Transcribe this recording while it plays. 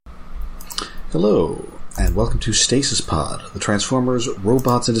Hello, and welcome to Stasis Pod, the Transformers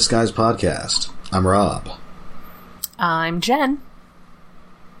Robots in Disguise podcast. I'm Rob. I'm Jen.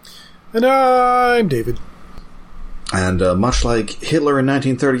 And I'm David. And much like Hitler in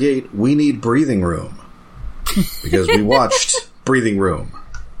 1938, we need breathing room. Because we watched Breathing Room.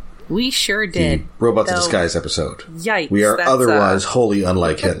 We sure did. The Robots in Disguise episode. Yikes. We are otherwise wholly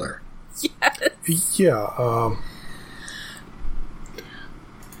unlike Hitler. Yes. Yeah,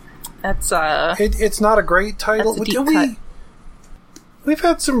 That's, it's not a great title. That's a deep cut. We've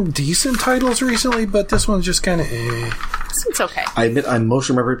had some decent titles recently, but this one's just kind of It's okay. I admit I most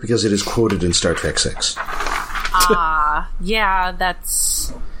remember it because it is quoted in Star Trek VI. Yeah,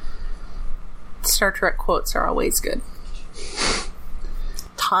 that's... Star Trek quotes are always good.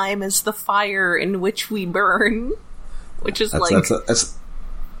 Time is the fire in which we burn. Which is that's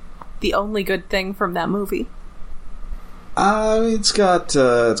the only good thing from that movie. It's got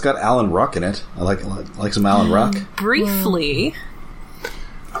Alan Ruck in it. I like some Alan Ruck. Briefly.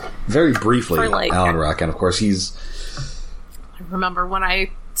 Very briefly, For Alan Ruck, and of course he's... I remember when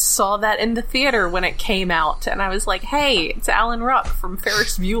I saw that in the theater when it came out, and I was like, hey, it's Alan Ruck from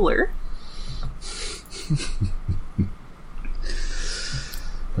Ferris Bueller.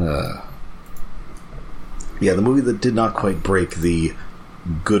 Yeah, the movie that did not quite break the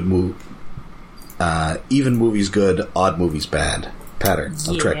good movie... even movies good, odd movies bad pattern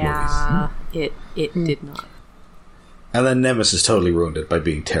of Trek movies. It did not. And then Nemesis totally ruined it by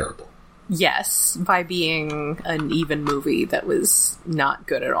being terrible. Yes, by being an even movie that was not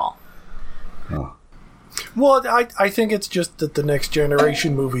good at all. Oh. Well, I think it's just that the Next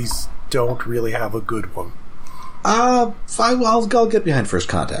Generation movies don't really have a good one. I'll get behind First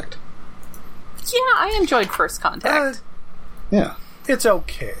Contact. Yeah, I enjoyed First Contact. Yeah. It's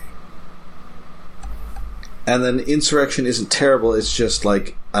okay. And then Insurrection isn't terrible, it's just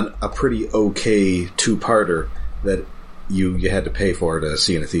like a pretty okay two-parter that you had to pay for to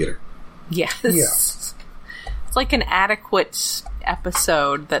see in a theater. Yes. Yeah. It's like an adequate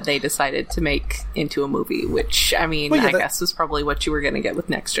episode that they decided to make into a movie, which, I mean, I guess was probably what you were going to get with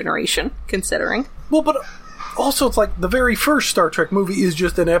Next Generation, considering. Well, but also it's like the very first Star Trek movie is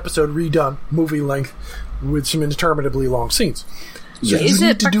just an episode redone, movie length, with some interminably long scenes. So you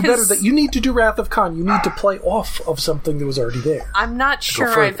need to do better. You need to do Wrath of Khan. You need to play off of something that was already there. I'm not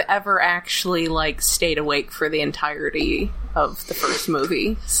sure I've ever actually stayed awake for the entirety of the first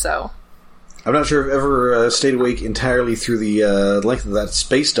movie. So I'm not sure if I've ever stayed awake entirely through the length of that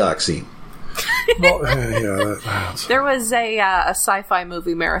space dock scene. Well, there was a sci-fi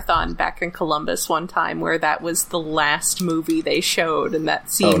movie marathon back in Columbus one time where that was the last movie they showed, and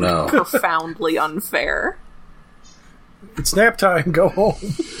that seemed profoundly unfair. It's nap time. Go home.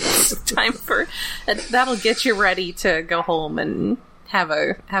 It's time for that'll get you ready to go home and have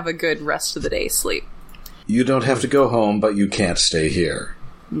a good rest of the day sleep. You don't have to go home, but you can't stay here.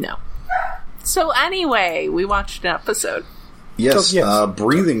 No. So anyway, we watched an episode. Yes,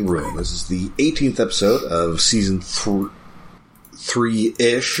 Breathing Room. This is the 18th episode of season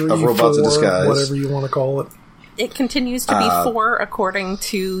 3-ish of Robots in Disguise. Whatever you want to call it. It continues to be 4 according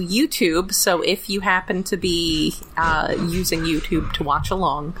to YouTube, so if you happen to be using YouTube to watch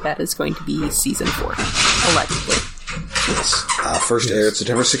along, that is going to be season 4, allegedly. Yes. First aired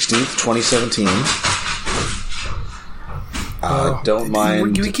September 16th, 2017. Don't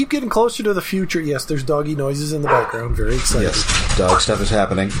mind... We keep getting closer to the future. Yes, there's doggy noises in the background. Very exciting. Yes, dog stuff is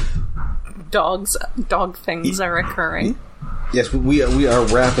happening. Dog things are occurring. Yes, we are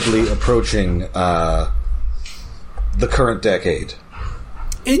rapidly approaching... the current decade.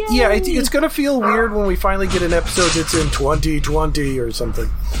 It's going to feel weird when we finally get an episode that's in 2020 or something.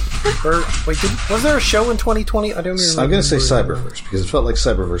 Or wait, was there a show in 2020? I don't remember. I'm going to say Cyberverse because it felt like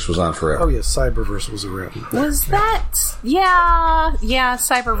Cyberverse was on forever. Oh yes, Cyberverse was around. Was that? Yeah,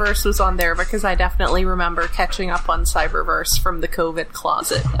 Cyberverse was on there because I definitely remember catching up on Cyberverse from the COVID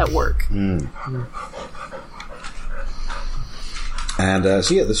closet at work. And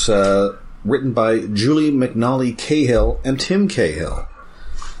this. Written by Julie McNally Cahill and Tim Cahill.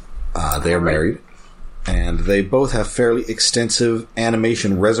 They're married, and they both have fairly extensive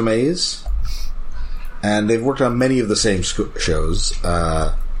animation resumes, and they've worked on many of the same shows.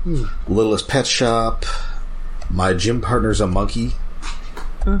 Littlest Pet Shop, My Gym Partner's a Monkey.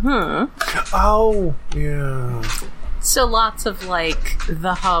 Oh, yeah. So lots of,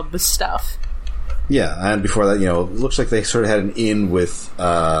 the hub stuff. Yeah, and before that, it looks like they sort of had an in with...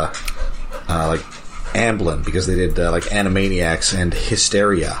 Amblin, because they did Animaniacs and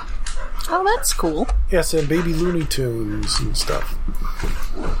Hysteria. Oh, that's cool. Yes, and Baby Looney Tunes and stuff.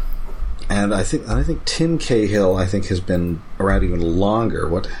 And I think Tim Cahill has been around even longer.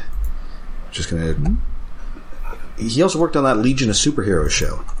 Just gonna. He also worked on that Legion of Superheroes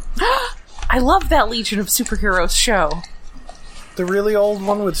show. I love that Legion of Superheroes show. The really old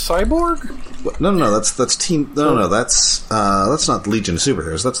one with Cyborg? No. That's Team. No. That's not the Legion of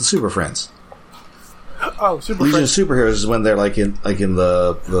Superheroes. That's the Super Friends. Oh, Super Legion Friends. of Superheroes is when they're like in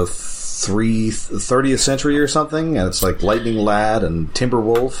the 30th century or something, and it's like Lightning Lad and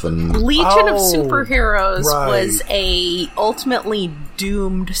Timberwolf and Legion of Superheroes right. was a ultimately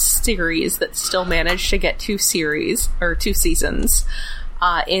doomed series that still managed to get 2 seasons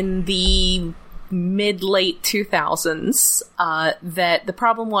in the mid-late 2000s. That the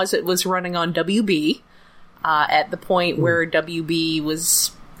problem was it was running on WB at the point where WB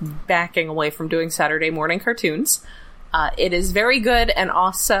was backing away from doing Saturday morning cartoons. It is very good, and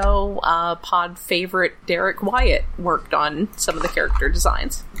also pod favorite Derek Wyatt worked on some of the character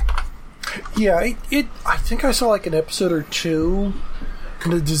designs. Yeah, I think I saw like an episode or 2,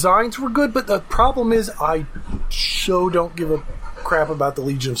 and the designs were good, but the problem is I so don't give a crap about the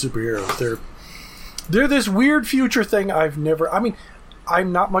Legion of Superheroes. They're this weird future thing I'm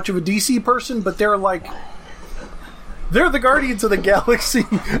not much of a DC person, but they're the Guardians of the Galaxy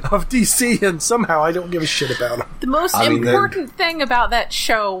of DC, and somehow I don't give a shit about them. The most important thing about that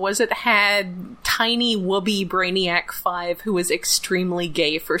show was it had tiny Whoopi Brainiac 5, who was extremely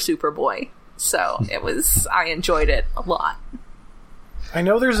gay for Superboy. So I enjoyed it a lot. I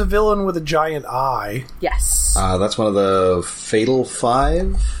know there's a villain with a giant eye. Yes. That's one of the Fatal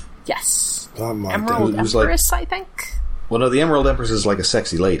 5? Yes. Oh, Emerald Empress, I think? Well, no, the Emerald Empress is like a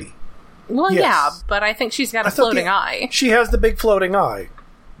sexy lady. Well, yes. Yeah, but I think she's got a floating eye. She has the big floating eye.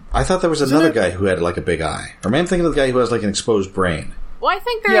 I thought there was another guy who had like a big eye. Or am I thinking of the guy who has like an exposed brain? Well, I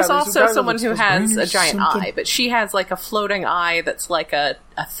think there's also someone who has a giant eye, but she has like a floating eye that's like a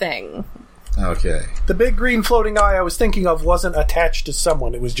thing. Okay. The big green floating eye I was thinking of wasn't attached to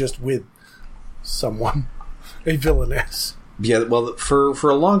someone, it was just with someone. A villainess. Yeah, well, for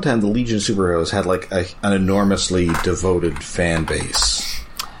a long time, the Legion of Superheroes had like an enormously devoted fan base.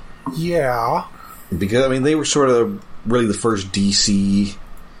 Yeah. Because, I mean, they were sort of really the first DC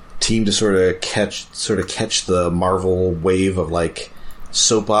team to sort of catch the Marvel wave of like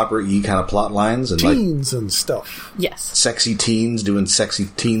soap opera-y kind of plot lines and teens and stuff. Yes. Sexy teens doing sexy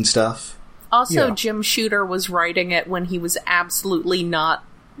teen stuff. Also, yeah. Jim Shooter was writing it when he was absolutely not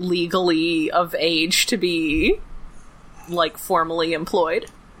legally of age to be like formally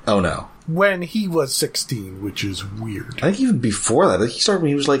employed. Oh no. When he was 16, which is weird. I think even before that. I think he started when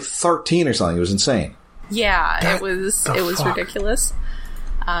he was like 13 or something. It was insane. Yeah, it was ridiculous.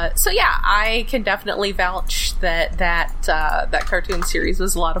 So yeah, I can definitely vouch that cartoon series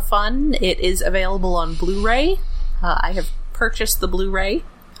was a lot of fun. It is available on Blu-ray. I have purchased the Blu-ray.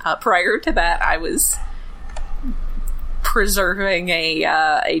 Prior to that, I was preserving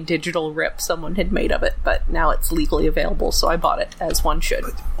a digital rip someone had made of it, but now it's legally available, so I bought it, as one should.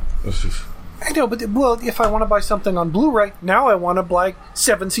 I know, but if I want to buy something on Blu-ray, now I want to buy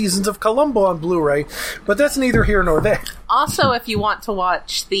 7 seasons of Columbo on Blu-ray, but that's neither here nor there. Also, if you want to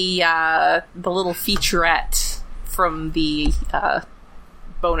watch the little featurette from the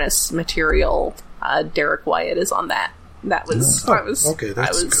bonus material, Derek Wyatt is on that. I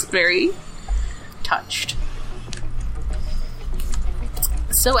was very touched.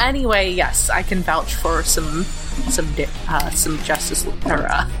 So anyway, yes, I can vouch for some Justice or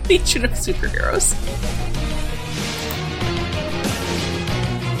Legion of Superheroes.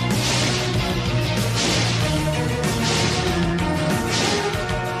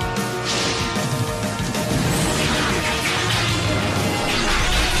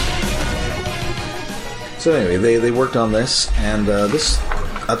 So anyway, they worked on this, and at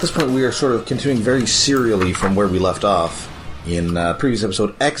this point we are sort of continuing very serially from where we left off in previous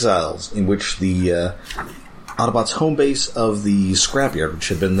episode Exiles, in which the Autobots' home base of the Scrapyard, which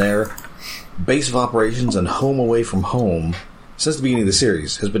had been their base of operations and home away from home since the beginning of the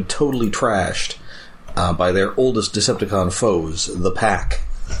series, has been totally trashed by their oldest Decepticon foes, the Pack.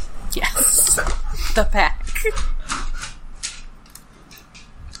 Yes, the Pack.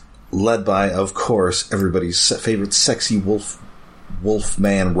 Led by, of course, everybody's favorite sexy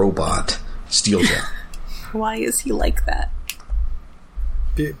wolf-man robot, Steeljaw. Why is he like that?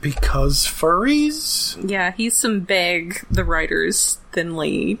 Because furries? Yeah, he's some big, the writer's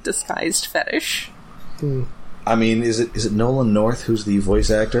thinly disguised fetish. I mean, is it Nolan North who's the voice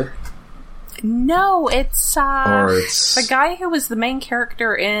actor? No, it's the guy who was the main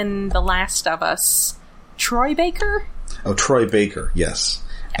character in The Last of Us, Troy Baker? Oh, Troy Baker, yes.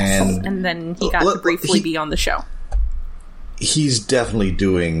 And then he got to briefly be on the show. He's definitely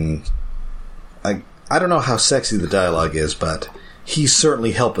doing... I don't know how sexy the dialogue is, but he's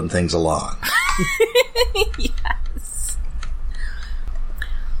certainly helping things along. Yes.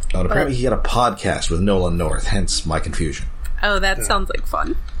 Oh, and apparently he had a podcast with Nolan North, hence my confusion. Oh, that sounds like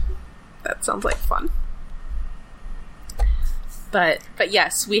fun. That sounds like fun. But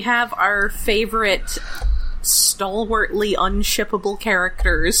yes, we have our favorite stalwartly unshippable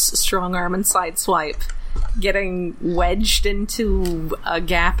characters, Strong Arm and Sideswipe, getting wedged into a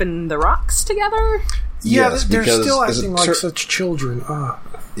gap in the rocks together. Yeah, yes, they're still acting like such children.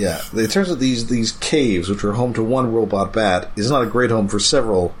 Yeah, it turns out these caves, which are home to one robot bat, is not a great home for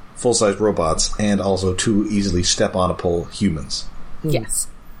several full-size robots and also two easily step-on-a-pole humans. Yes.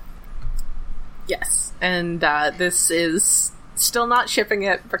 Yes. And this is still not shipping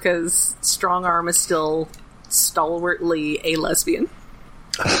it because Strong Arm is still stalwartly a lesbian.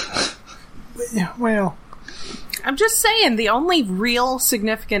 Well, I'm just saying, the only real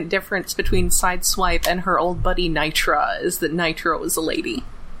significant difference between Sideswipe and her old buddy Nitra is that Nitra is a lady.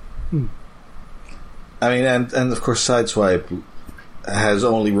 I mean, and of course Sideswipe has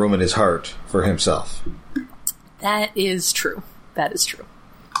only room in his heart for himself. That is true. That is true.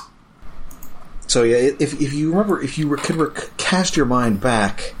 So yeah, if you remember, if you could cast your mind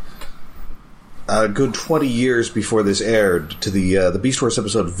back a good 20 years before this aired to the Beast Wars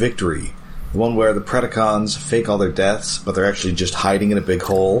episode Victory, the one where the Predacons fake all their deaths, but they're actually just hiding in a big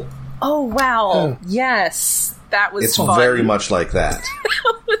hole. Oh, wow. Yes. That was fun. It's very much like that.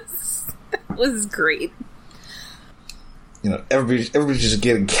 That was great. You know, everybody's just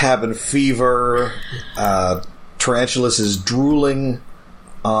getting cabin fever. Tarantulas is drooling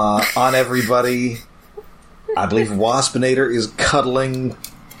on everybody. I believe Waspinator is cuddling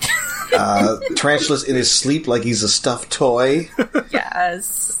Tarantulas in his sleep like he's a stuffed toy.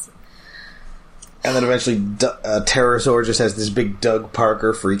 Yes. And then eventually Pterosaur just has this big Doug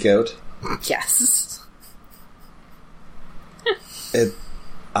Parker freak out. Yes.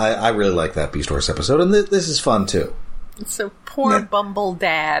 I really like that Beast Wars episode, and this is fun too. So poor Bumble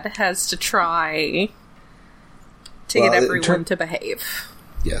Dad has to try to get everyone to behave.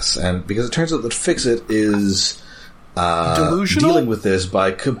 Yes, and because it turns out that Fix-It is delusional? Dealing with this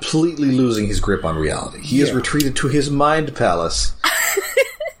by completely losing his grip on reality. He has retreated to his mind palace.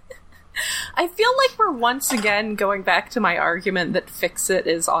 I feel like we're once again going back to my argument that Fix-It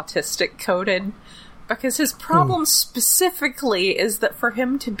is autistic coded, because his problem specifically is that for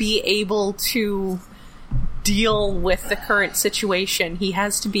him to be able to deal with the current situation, he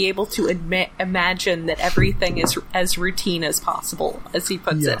has to be able to imagine that everything is as routine as possible, as he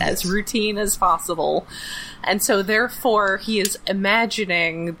puts it, as routine as possible. And so therefore he is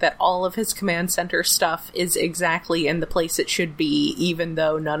imagining that all of his command center stuff is exactly in the place it should be, even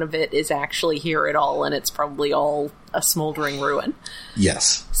though none of it is actually here at all, and it's probably all a smoldering ruin.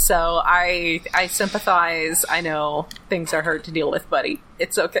 Yes. So I sympathize. I know things are hard to deal with, buddy.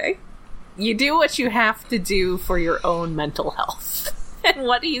 It's okay. You do what you have to do for your own mental health. And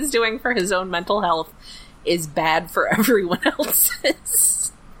what he's doing for his own mental health is bad for everyone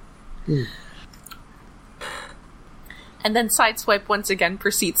else's. And then Sideswipe once again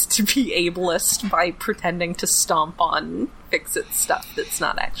proceeds to be ableist by pretending to stomp on Fix-It stuff that's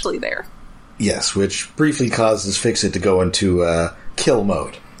not actually there. Yes, which briefly causes Fix-It to go into kill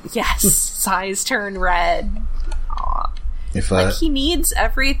mode. Yes, eyes turn red. Aww. He needs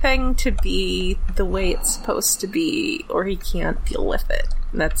everything to be the way it's supposed to be, or he can't deal with it.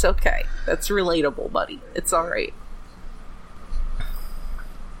 And that's okay. That's relatable, buddy. It's alright.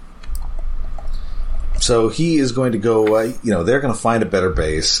 So he is going to go, they're going to find a better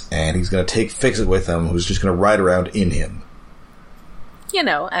base, and he's going to take Fix-It with him, who's just going to ride around in him. You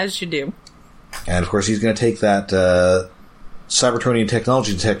know, as you do. And, of course, he's going to take that Cybertronian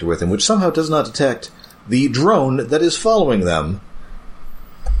technology detector with him, which somehow does not detect the drone that is following them,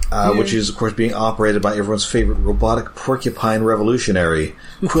 which is, of course, being operated by everyone's favorite robotic porcupine revolutionary,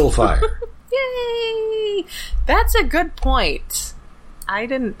 Quillfire. Yay! That's a good point. I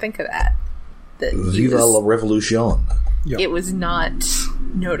didn't think of that. Viva la revolution. Yep. It was not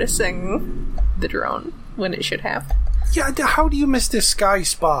noticing the drone when it should have. Yeah, how do you miss this Sky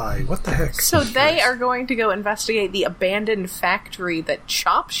Spy? What the heck? So they are going to go investigate the abandoned factory that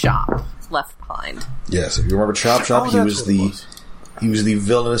Chop Shop left behind. Yes, if you remember Chop Shop, he was the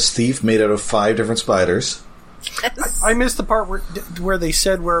villainous thief made out of 5 different spiders. Yes. I missed the part where they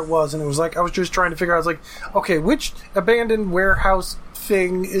said where it was, and it was like I was just trying to figure out. I was like, okay, which abandoned warehouse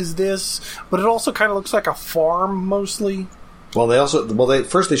thing is this? But it also kind of looks like a farm, mostly. Well,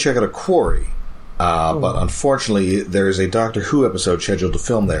 first they check out a quarry, but unfortunately there is a Doctor Who episode scheduled to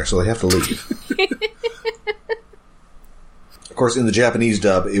film there, so they have to leave. Of course, in the Japanese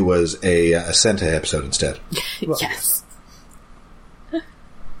dub, it was a Sentai episode instead. Yes.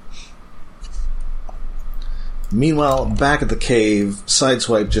 Meanwhile, back at the cave,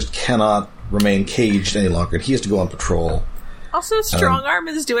 Sideswipe just cannot remain caged any longer. He has to go on patrol. Also, Strongarm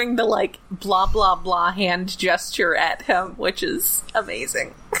is doing the, like, blah, blah, blah hand gesture at him, which is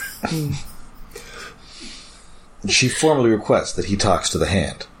amazing. She formally requests that he talks to the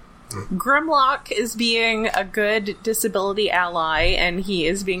hand. Grimlock is being a good disability ally, and he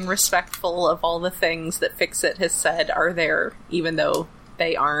is being respectful of all the things that Fix-It has said are there, even though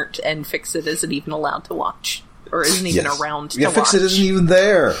they aren't, and Fix-It isn't even allowed to watch. Or isn't even around to watch. Fix-It isn't even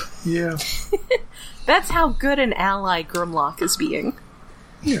there. Yeah. That's how good an ally Grimlock is being.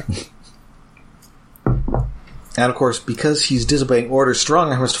 Yeah. And of course, because he's disobeying orders,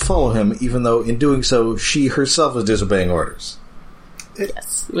 Strongarm has to follow him, even though in doing so, she herself is disobeying orders.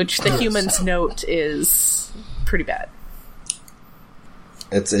 Yes, which the humans note is pretty bad.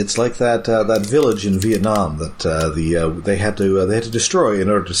 It's like that village in Vietnam that they had to destroy in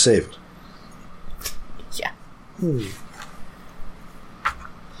order to save it. Yeah.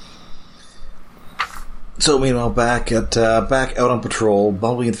 So meanwhile, back out on patrol,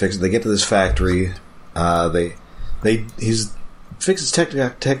 Bumblebee and Fix-It, they get to this factory. Fix-It's tech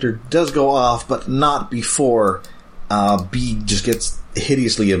detector does go off, but not before B just gets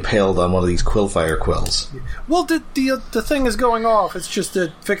hideously impaled on one of these Quillfire quills. Well, the thing is going off. It's just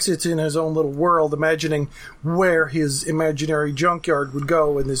that Fix-It's in his own little world, imagining where his imaginary junkyard would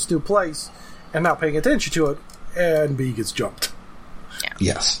go in this new place, and not paying attention to it, and B gets jumped. Yeah.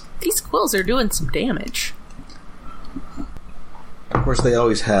 Yes. These quills are doing some damage. Of course, they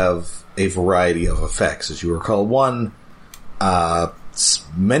always have a variety of effects. As you recall, one,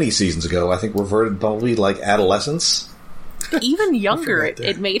 many seasons ago, I think, reverted Bumblebee like adolescence. Even younger,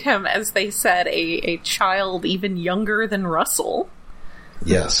 it made him, as they said, a child even younger than Russell.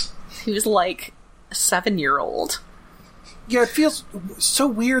 Yes. He was like a 7-year-old. Yeah, it feels so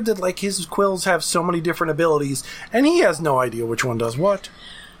weird that like his quills have so many different abilities, and he has no idea which one does what.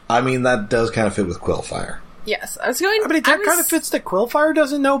 I mean, that does kind of fit with Quillfire. Yes, I mean, that kind of fits that Quillfire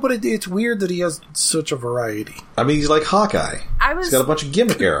doesn't know, but it's weird that he has such a variety. I mean, he's like Hawkeye. He's got a bunch of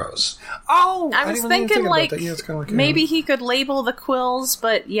gimmick arrows. Oh! I was thinking, like, maybe he could label the quills,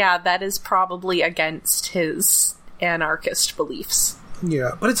 but yeah, that is probably against his anarchist beliefs.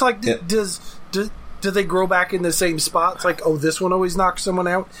 Yeah, but it's like, do they grow back in the same spots? Like, oh, this one always knocks someone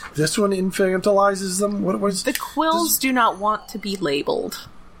out, this one infantilizes them? The quills do not want to be labeled.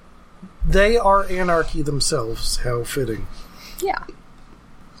 They are anarchy themselves. How fitting. Yeah.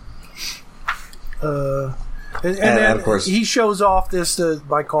 And then of course he shows off this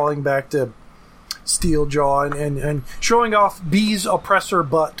by calling back to Steeljaw and showing off B's oppressor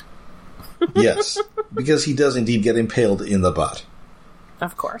butt. Yes, because he does indeed get impaled in the butt.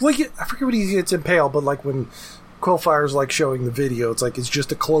 Of course. Well, I forget when he gets impaled, but like when Quillfire's like showing the video, it's like it's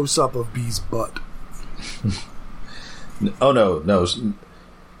just a close up of B's butt. Oh no.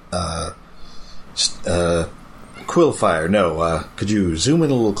 Quillfire, no. Could you zoom in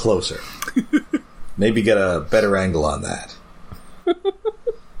a little closer? Maybe get a better angle on that.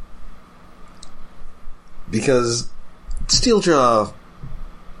 Because Steeljaw,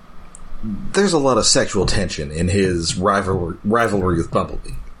 there's a lot of sexual tension in his rivalry with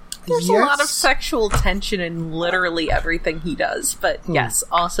Bumblebee. There's a lot of sexual tension in literally everything he does, but yes,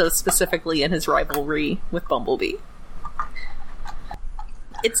 also specifically in his rivalry with Bumblebee.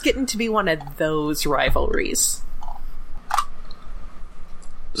 It's getting to be one of those rivalries.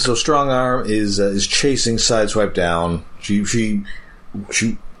 So Strongarm is chasing Sideswipe down. She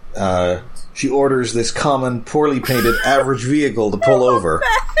orders this common, poorly painted, average vehicle to pull over.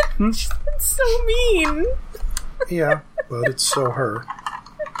 That's so mean. Yeah, but it's so her.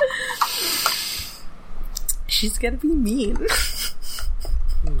 She's gonna be mean.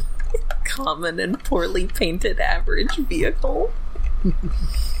 Common and poorly painted average vehicle.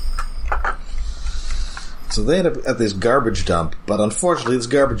 So they end up at this garbage dump, but unfortunately this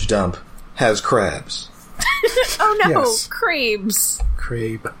garbage dump has crabs. Oh no, yes. crabes.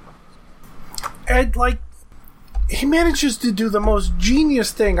 Crabe. And like, he manages to do the most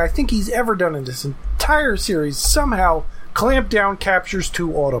genius thing I think he's ever done in this entire series. Somehow, clamp down captures 2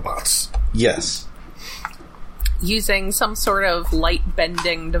 Autobots. Yes. Using some sort of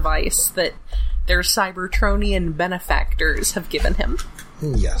light-bending device that their Cybertronian benefactors have given him.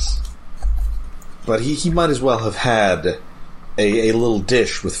 Yes. But he might as well have had a little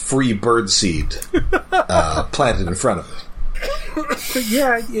dish with free birdseed planted in front of it.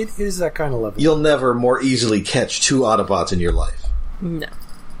 Yeah, it is that kind of level. You'll never more easily catch 2 Autobots in your life. No.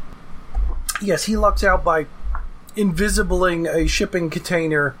 Yes, he lucks out by invisibling a shipping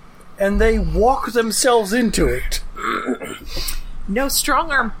container, and they walk themselves into it. No,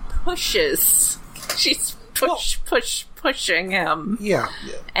 Strongarm pushes. She's pushing him. Yeah.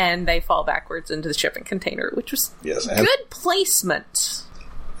 And they fall backwards into the shipping container, which was good placement.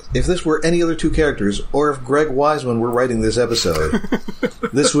 If this were any other two characters, or if Greg Wiseman were writing this episode,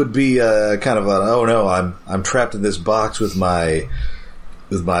 this would be kind of an, oh no, I'm trapped in this box with my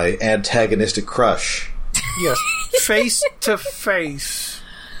antagonistic crush. Yes, face to face,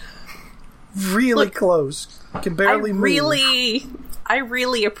 really close. Can barely move. I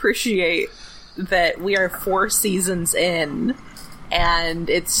really appreciate that we are 4 seasons in, and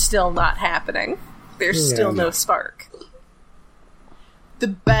it's still not happening. There's still no spark. The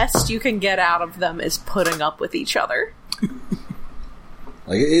best you can get out of them is putting up with each other.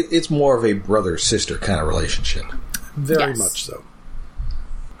 Like it's more of a brother-sister kind of relationship. Very much so.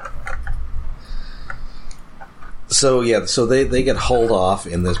 So they get hauled off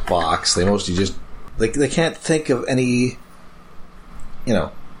in this box. They mostly just they can't think of any.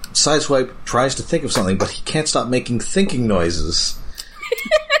 Sideswipe tries to think of something, but he can't stop making thinking noises,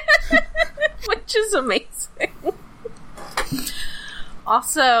 which is amazing.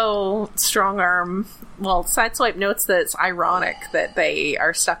 Also, Strongarm, Sideswipe notes that it's ironic that they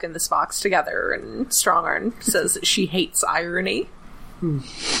are stuck in this box together, and Strongarm says that she hates irony.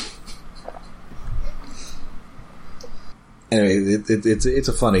 Anyway, it's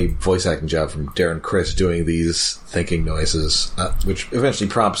a funny voice acting job from Darren Criss doing these thinking noises, which eventually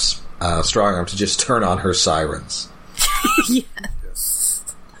prompts Strongarm to just turn on her sirens. Yes.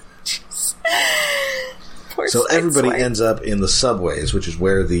 So everybody ends up in the subways, which is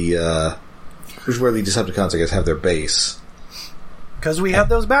where the Decepticons, I guess, have their base. Because we had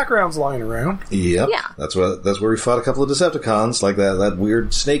those backgrounds lying around. Yep. Yeah. That's where we fought a couple of Decepticons, like that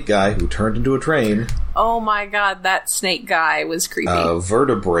weird snake guy who turned into a train. Oh my god, that snake guy was creepy.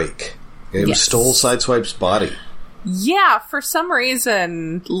 Vertebrake. It stole Sideswipe's body. Yeah, for some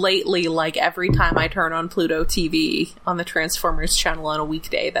reason, lately, like every time I turn on Pluto TV on the Transformers channel on a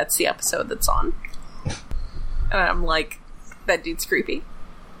weekday, that's the episode that's on. And I'm like, that dude's creepy.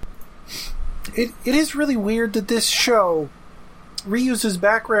 It is really weird that this show reuses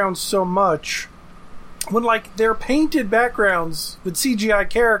backgrounds so much when, like, they're painted backgrounds with CGI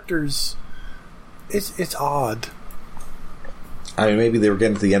characters. It's odd. I mean, maybe they were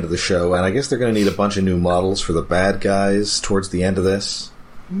getting to the end of the show, and I guess they're going to need a bunch of new models for the bad guys towards the end of this.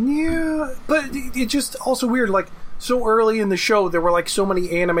 Yeah, but it's just also weird, like, so early in the show, there were, like, so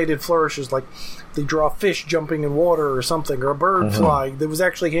many animated flourishes, like, they draw a fish jumping in water or something, or a bird flying that was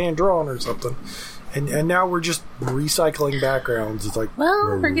actually hand-drawn or something. And now we're just recycling backgrounds. It's like...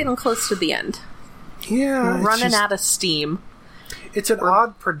 Well, we're getting close to the end. Yeah. We're running out of steam. It's an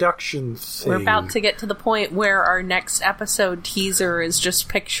odd production thing. We're about to get to the point where our next episode teaser is just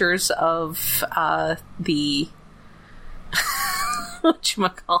pictures of the...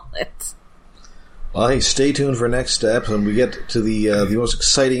 whatchamacallit. Well, hey, stay tuned for next episode when we get to the most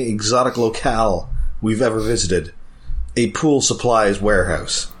exciting exotic locale we've ever visited. A pool supplies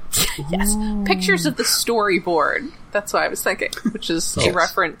warehouse. Yes. Pictures of the storyboard. That's what I was thinking. Which is a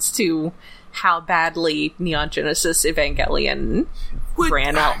reference to how badly Neon Genesis Evangelion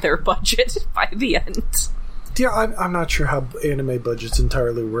ran out their budget by the end. Yeah, I'm not sure how anime budgets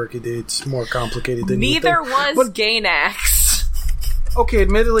entirely work. It's more complicated than Neither was Gainax. Okay,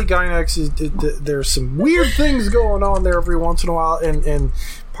 admittedly, Gainax there's some weird things going on there every once in a while, and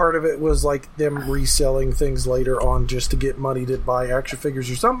part of it was like them reselling things later on just to get money to buy action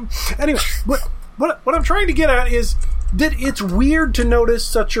figures or something. Anyway, what I'm trying to get at is that it's weird to notice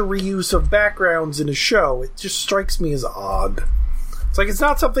such a reuse of backgrounds in a show. It just strikes me as odd. It's like it's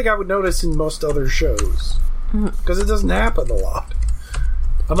not something I would notice in most other shows because it doesn't happen a lot,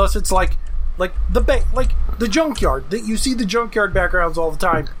 unless it's like the junkyard. That you see the junkyard backgrounds all the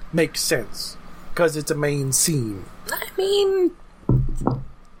time makes sense because it's a main scene. I mean,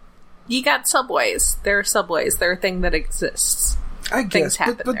 you got subways. There are subways. They're a thing that exists. I guess things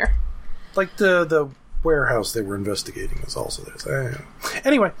happen but there. Like the warehouse they were investigating is also there.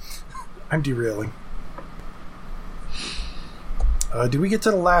 Anyway, I'm derailing. Do we get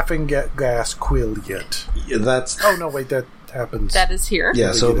to the laughing gas quill yet? Yeah, that's. Oh no! Wait, that happens. That is here.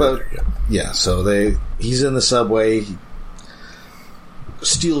 Yeah. So he's in the subway.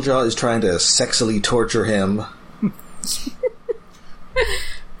 Steeljaw is trying to sexily torture him.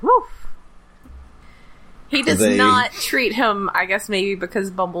 Woo. He does not treat him, I guess maybe because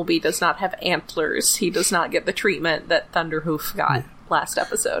Bumblebee does not have antlers, he does not get the treatment that Thunderhoof got last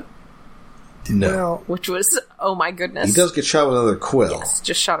episode. No. Which was, oh my goodness. He does get shot with another quill. Yes,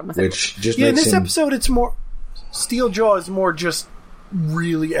 just shot him with which a just in makes this him... episode it's more... Steeljaw is more just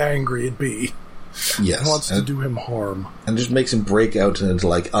really angry at Bee. Yes. Wants to do him harm. And just makes him break out into,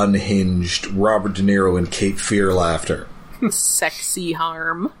 like, unhinged Robert De Niro and Cape Fear laughter. Sexy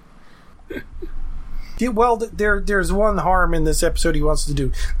harm. Yeah, well, there's one harm in this episode he wants to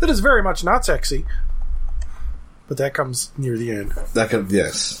do that is very much not sexy. But that comes near the end.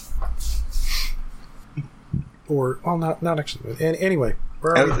 Yes. Or, well, not actually. Anyway.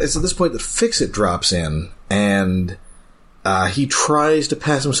 And it's at this point that Fix-It drops in, and he tries to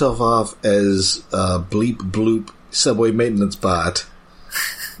pass himself off as Bleep Bloop subway maintenance bot.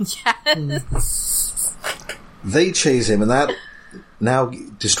 Yes. They chase him, and that now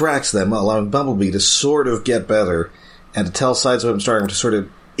distracts them, allowing Bumblebee to sort of get better, and to tell Sideswipe and Starscream to sort of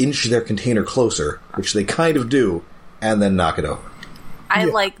inch their container closer, which they kind of do, and then knock it over. I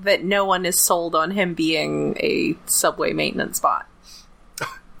like that no one is sold on him being a subway maintenance bot.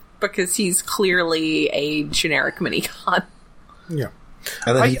 Because he's clearly a generic minigod. Yeah.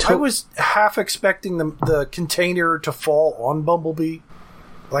 And then I was half expecting the container to fall on Bumblebee.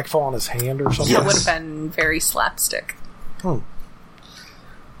 Like fall on his hand or something. That would have been very slapstick.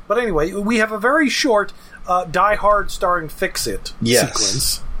 But anyway, we have a very short Die Hard starring Fix-It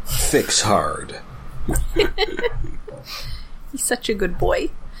sequence. Fix Hard. He's such a good boy.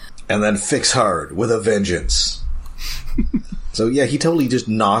 And then Fix Hard with a vengeance. So yeah, he totally just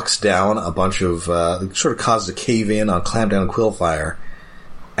knocks down a bunch of, sort of causes a cave-in on Clampdown and Quillfire,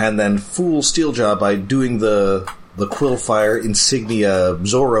 and then fools Steeljaw by doing the Quillfire insignia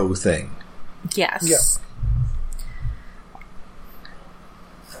Zorro thing. Yes. Yeah.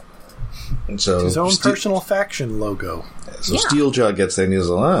 And so his own personal faction logo. So Steeljaw gets there and he's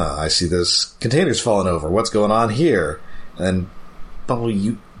like, I see this container's falling over. What's going on here? And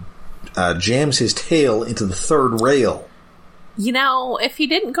Bumblebee jams his tail into the third rail. You know, if he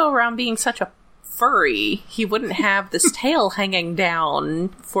didn't go around being such a furry, he wouldn't have this tail hanging down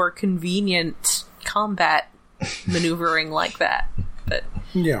for convenient combat maneuvering like that.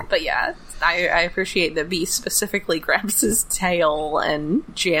 But yeah, I appreciate that B specifically grabs his tail and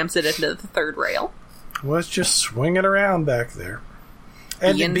jams it into the third rail. Was just swinging around back there.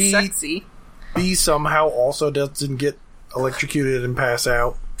 And being sexy. B somehow also doesn't get electrocuted and pass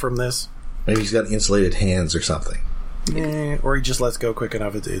out from this. Maybe he's got insulated hands or something. Or he just lets go quick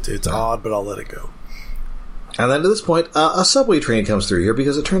enough. It's odd, but I'll let it go. And then at this point, a subway train comes through here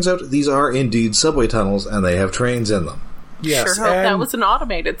because it turns out these are indeed subway tunnels and they have trains in them. Yes, sure hope that was an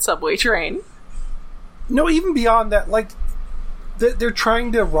automated subway train. No, even beyond that, like, they're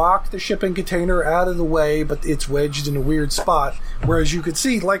trying to rock the shipping container out of the way, but it's wedged in a weird spot. Whereas you could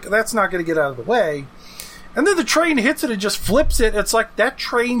see, like, that's not going to get out of the way. And then the train hits it and just flips it. It's like, that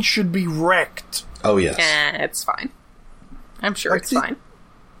train should be wrecked. Oh, yes. It's fine. I'm sure it's fine.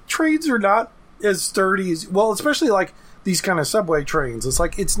 Trains are not as sturdy as... Well, especially, like, these kind of subway trains. It's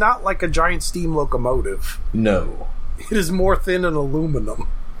like, it's not like a giant steam locomotive. No. It is more thin and aluminum.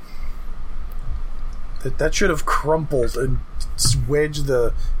 That should have crumpled and wedged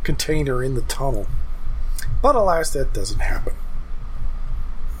the container in the tunnel. But alas, that doesn't happen.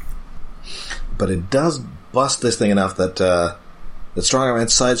 But it does bust this thing enough that Strongarm and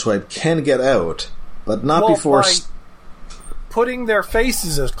Sideswipe can get out, but not before... By putting their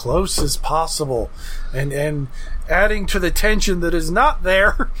faces as close as possible and adding to the tension that is not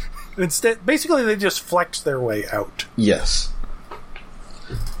there. Instead, basically, they just flex their way out. Yes.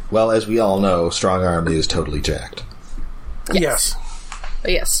 Well, as we all know, Strongarm is totally jacked. Yes.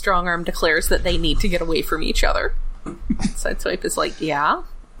 But yes, Strongarm declares that they need to get away from each other. Sideswipe is like, yeah,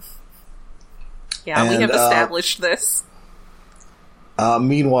 we have established this.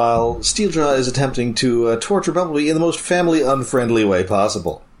 Meanwhile, Steeljaw is attempting to torture Bumblebee in the most family-unfriendly way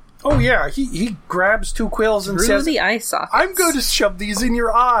possible. Oh yeah, he grabs two quills and says, the eye sockets. I'm going to shove these in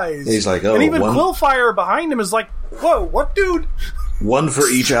your eyes. He's like, and even Quillfire behind him is like, whoa, what, dude? One for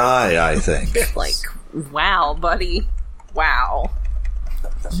each eye, I think. Yes. Like, wow, buddy. Wow.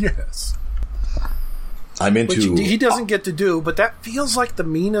 Yes. I'm into... Which he doesn't get to do, but that feels like the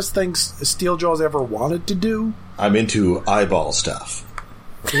meanest thing Steeljaw's ever wanted to do. I'm into eyeball stuff.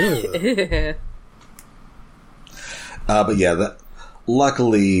 But yeah,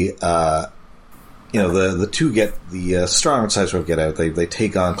 luckily, the two get the Strongarm and Sideswipe get out. They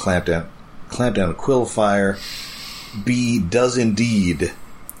take on Clampdown and Quillfire. B does indeed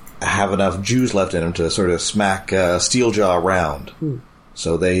have enough juice left in him to sort of smack Steeljaw around.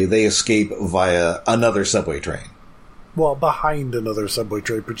 So they escape via another subway train. Well, behind another subway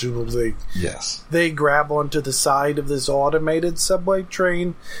train, presumably. Yes. They grab onto the side of this automated subway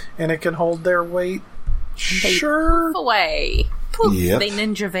train, and it can hold their weight. Sure. Poof away. Poof. Yep. They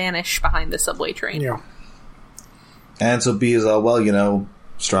ninja vanish behind the subway train. Yeah. And so B is all,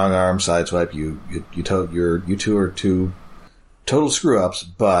 strong arm, sideswipe. You two are two total screw-ups,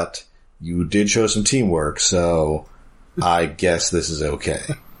 but you did show some teamwork, so I guess this is okay.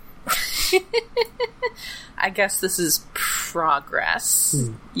 I guess this is progress.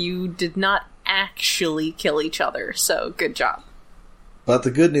 You did not actually kill each other, so good job. But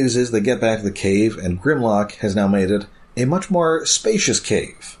the good news is they get back to the cave, and Grimlock has now made it a much more spacious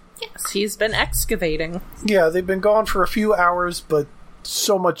cave. Yes, he's been excavating. Yeah, they've been gone for a few hours, but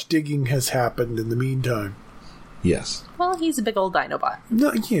so much digging has happened in the meantime. Yes. Well, he's a big old Dinobot.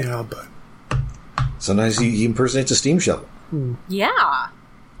 No, yeah, but... Sometimes he impersonates a steam shovel. Yeah.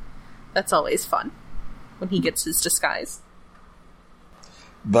 That's always fun, when he gets his disguise.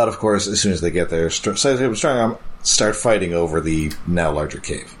 But, of course, as soon as they get there, Strong Arm start fighting over the now larger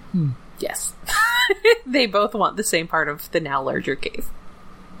cave. Yes. They both want the same part of the now larger cave.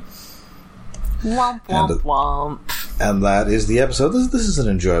 Womp, womp, womp. And that is the episode. This is an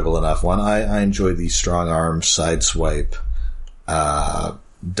enjoyable enough one. I enjoyed the strong arm sideswipe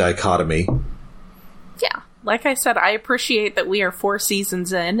dichotomy. Yeah. Like I said, I appreciate that we are 4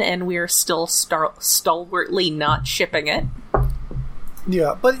 seasons in and we are still stalwartly not shipping it.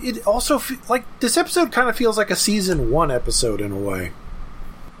 Yeah, but it also, this episode kind of feels like a season 1 episode in a way.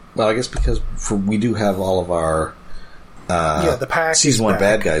 Well, I guess because we do have all of our the pack season 1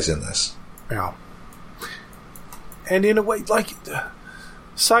 bad guys in this. Yeah. And in a way,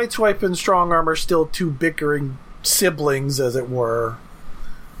 Sideswipe and Strong Arm are still two bickering siblings, as it were.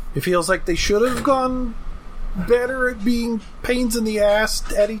 It feels like they should have gone better at being pains in the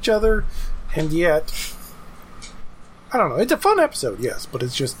ass at each other, and yet... I don't know. It's a fun episode, yes, but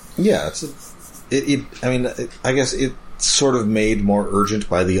it's just... Yeah, I guess it's sort of made more urgent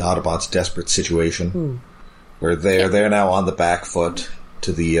by the Autobots' desperate situation, where they're now on the back foot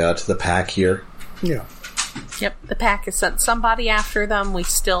to the pack here. Yeah. Yep, the pack has sent somebody after them. We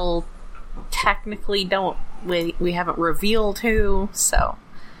still technically don't... We haven't revealed who, so...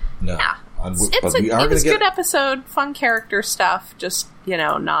 No. Yeah. It was a good episode, fun character stuff, just,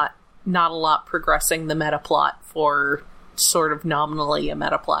 not a lot progressing the meta plot for sort of nominally a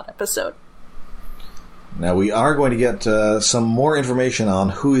meta plot episode. Now we are going to get some more information on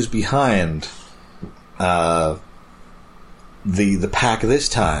who is behind the pack this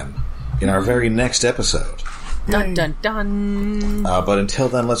time in our very next episode. Dun dun dun. But until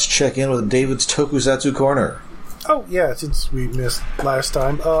then, let's check in with David's Tokusatsu Corner. Oh yeah, since we missed last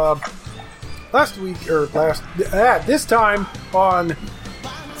time. This time on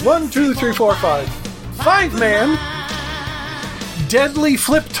 1, 2, 3, 4, 5. 5-man Deadly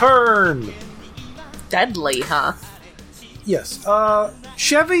Flip Turn. Deadly, huh? Yes.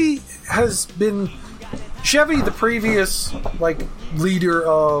 Chevy, the previous leader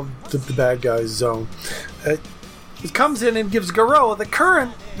of the bad guys zone, comes in and gives Garo, the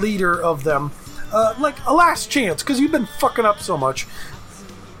current leader of them, a last chance, because you've been fucking up so much.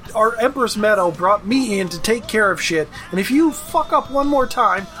 Our Empress Meadow brought me in to take care of shit, and if you fuck up one more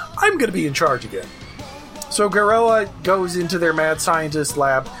time, I'm going to be in charge again. So Garoa goes into their mad scientist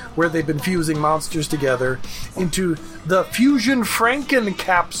lab, where they've been fusing monsters together into the Fusion Franken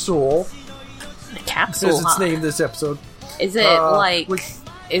capsule. The capsule, as it's named this episode. Is it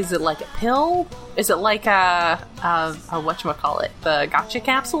is it like a pill? Is it like a whatchamacallit, the gotcha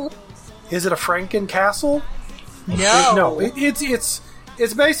capsule? Is it a Franken castle? No.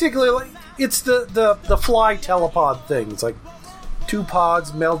 It's basically it's the fly telepod thing. It's like 2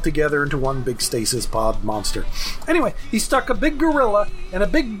 pods meld together into one big stasis pod monster. Anyway, he stuck a big gorilla and a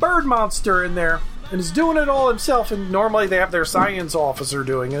big bird monster in there and is doing it all himself, and normally they have their science officer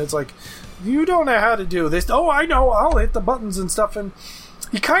doing it. It's like, you don't know how to do this. Oh, I know, I'll hit the buttons and stuff. And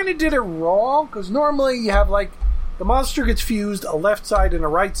he kind of did it wrong, because normally you have the monster gets fused, a left side and a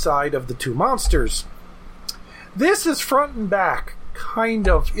right side of the 2 monsters. This is front and back, kind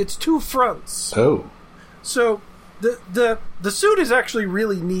of. It's 2 fronts. Oh. So the suit is actually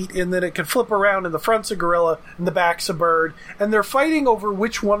really neat in that it can flip around, and the front's a gorilla and the back's a bird, and they're fighting over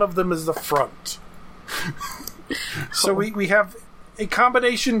which one of them is the front. So we have a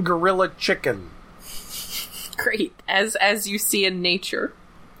combination gorilla chicken. Great, as you see in nature.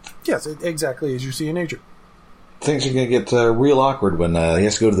 Yes, exactly as you see in nature. Things are going to get real awkward when he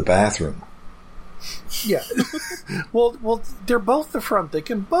has to go to the bathroom. Yeah. well, they're both the front. They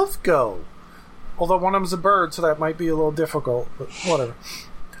can both go. Although one of them's a bird, so that might be a little difficult, but whatever.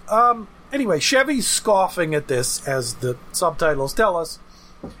 Anyway, Chevy's scoffing at this, as the subtitles tell us.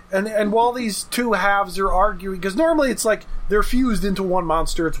 And while these 2 halves are arguing, because normally it's like they're fused into one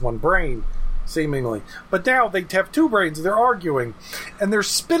monster, it's one brain. seemingly. But now they have two brains, they're arguing, and they're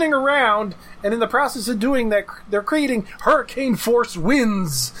spinning around, and in the process of doing that, they're creating hurricane force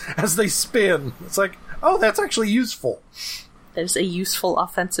winds as they spin. It's like, oh, that's actually useful. That is a useful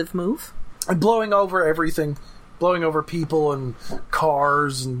offensive move. And blowing over everything. Blowing over people and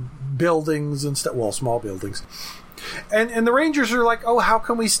cars and buildings and stuff. Well, small buildings. And the Rangers are like, oh, how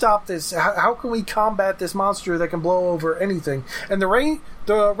can we stop this? How can we combat this monster that can blow over anything? And the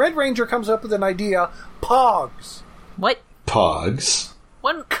Red Ranger comes up with an idea. Pogs. What? Pogs?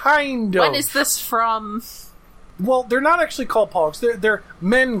 Kind of. When is this from? Well, they're not actually called Pogs. They're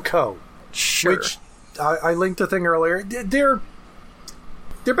Menko. Sure. Which, I linked a thing earlier.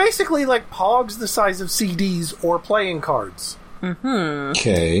 They're basically like Pogs the size of CDs or playing cards. Mm-hmm.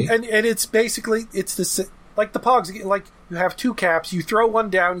 Okay. And it's basically, it's this, like the Pogs, like you have two caps, you throw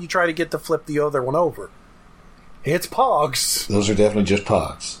one down, you try to get to flip the other one over. It's Pogs. Those are definitely just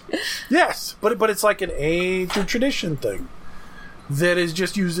Pogs. Yes, but it's like an age or tradition thing that is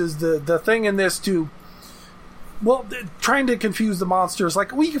just uses the thing in this to, well, trying to confuse the monsters.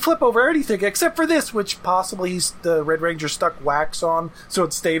 Like, we can flip over anything except for this, which possibly the Red Ranger stuck wax on so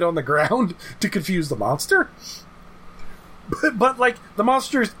it stayed on the ground to confuse the monster. But like, the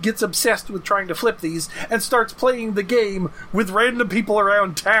monster gets obsessed with trying to flip these and starts playing the game with random people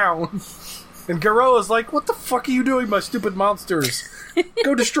around town. And Garoa's like, what the fuck are you doing, my stupid monsters?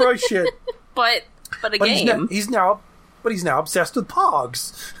 Go destroy shit. But a game. He's now obsessed with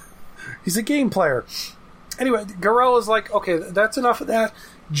Pogs. He's a game player. Anyway, Garoa's like, okay, that's enough of that.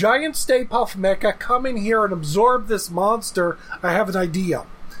 Giant Stay Puft Mecha, come in here and absorb this monster. I have an idea.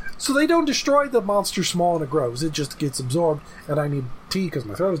 So they don't destroy the monster small and it grows. It just gets absorbed. And I need tea because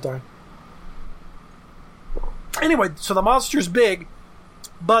my throat is dying. Anyway, so the monster's big.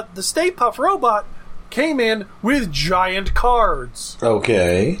 But the Stay Puft robot came in with giant cards.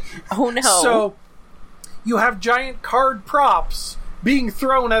 Okay. Oh no. So you have giant card props being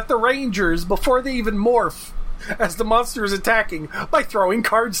thrown at the Rangers before they even morph as the monster is attacking by throwing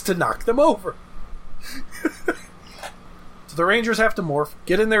cards to knock them over. So the Rangers have to morph,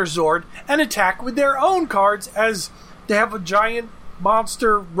 get in their Zord, and attack with their own cards as they have a giant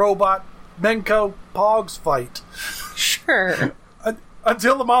monster robot Menko Pogs fight. Sure.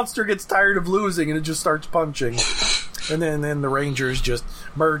 Until the monster gets tired of losing and it just starts punching. And then the Rangers just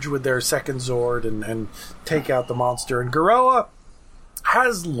merge with their second Zord and take out the monster. And Garoa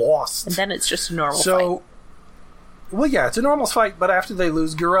has lost. And then it's just a normal fight. Well, yeah, it's a normal fight, but after they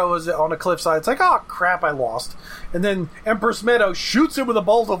lose, Garoa's on a cliffside. It's like, oh, crap, I lost. And then Empress Meadow shoots him with a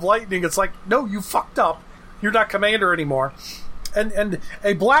bolt of lightning. It's like, no, you fucked up. You're not commander anymore. And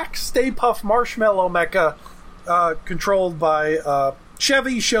a black Stay Puft Marshmallow mecha controlled by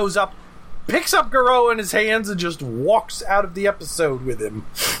Chevy shows up, picks up Garoa in his hands, and just walks out of the episode with him.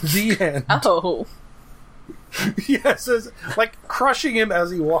 The end. Oh. Yes, like crushing him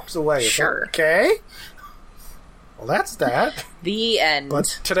as he walks away. Sure. Like, okay. Well, that's that. The end.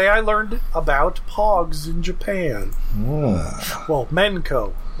 But today I learned about Pogs in Japan. Well,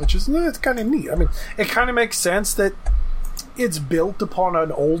 Menko, which is it's kind of neat. I mean, it kind of makes sense that it's built upon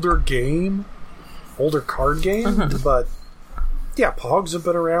an older card game, but yeah, Pogs have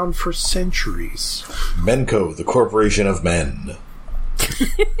been around for centuries. Menko, the Corporation of Men.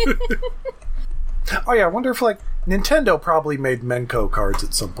 Oh yeah, I wonder if like Nintendo probably made Menko cards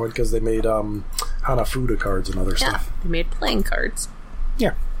at some point because they made Hanafuda cards and other stuff. They made playing cards.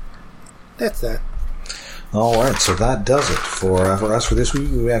 Yeah, that's that. All right, so that does it for us for this week.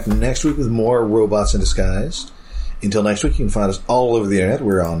 We'll be back next week with more Robots in Disguise. Until next week, you can find us all over the internet.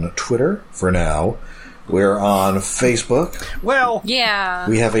 We're on Twitter for now. We're on Facebook. Well, yeah,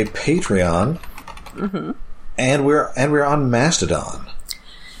 we have a Patreon, and we're on Mastodon.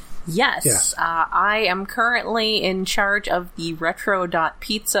 Yes, yeah. I am currently in charge of the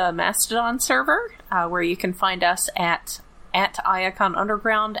Retro.Pizza Mastodon server, where you can find us at Iacon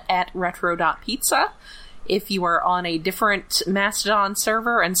Underground, at Retro.Pizza. If you are on a different Mastodon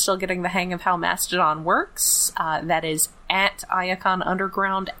server and still getting the hang of how Mastodon works, that is at Iacon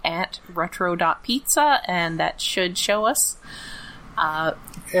Underground, at Retro.Pizza, and that should show us.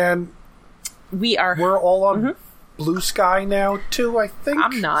 And we're all on Blue Sky now, too, I think?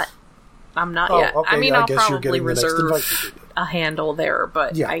 I'm not yet. Okay, I mean, I'll probably reserve a handle there,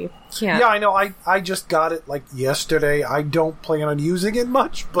 but yeah. I can't. Yeah, I know. I just got it, like, yesterday. I don't plan on using it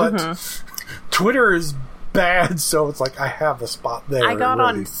much, but Twitter is bad, so it's like I have a spot there. I got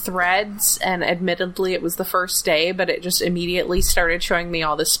on Threads, and admittedly it was the first day, but it just immediately started showing me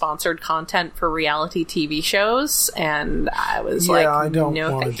all this sponsored content for reality TV shows, and I was I don't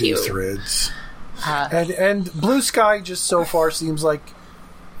no want thank to do you. Threads. And Blue Sky just so far seems like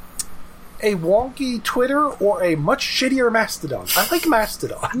a wonky Twitter or a much shittier Mastodon? I like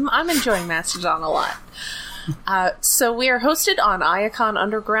Mastodon. I'm enjoying Mastodon a lot. So we are hosted on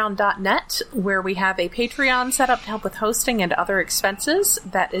iaconunderground.net, where we have a Patreon set up to help with hosting and other expenses.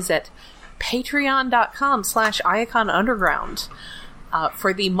 That is at patreon.com/iaconunderground.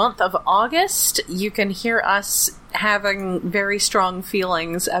 For the month of August, you can hear us having very strong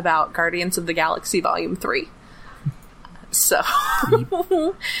feelings about Guardians of the Galaxy Volume 3. So,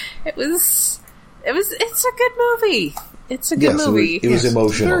 it's a good movie. It's a good movie. It was emotional.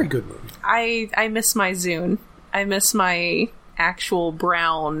 It's a very good movie. I miss my Zune. I miss my actual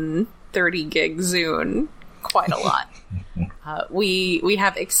brown 30 gig Zune quite a lot. We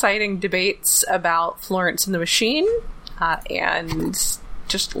have exciting debates about Florence and the Machine, and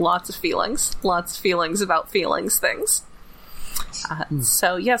just lots of feelings about feelings things.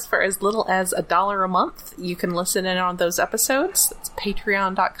 So yes, for as little as $1 a month, you can listen in on those episodes. That's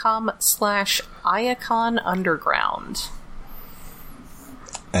patreon.com/iaconunderground.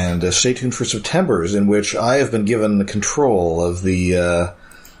 And stay tuned for September's, in which I have been given the control of the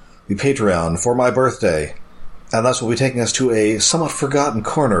Patreon for my birthday. And that's will be taking us to a somewhat forgotten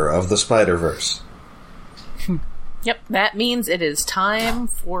corner of the Spider-Verse. Yep, that means it is time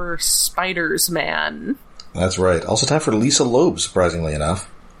for Spiders Man. That's right. Also time for Lisa Loeb, surprisingly enough.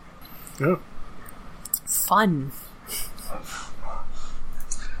 Yeah. Fun.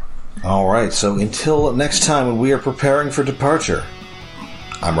 All right, so until next time when we are preparing for departure,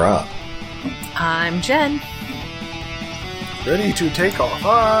 I'm Rob. I'm Jen. Ready to take off.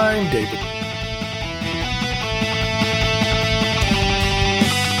 I'm David.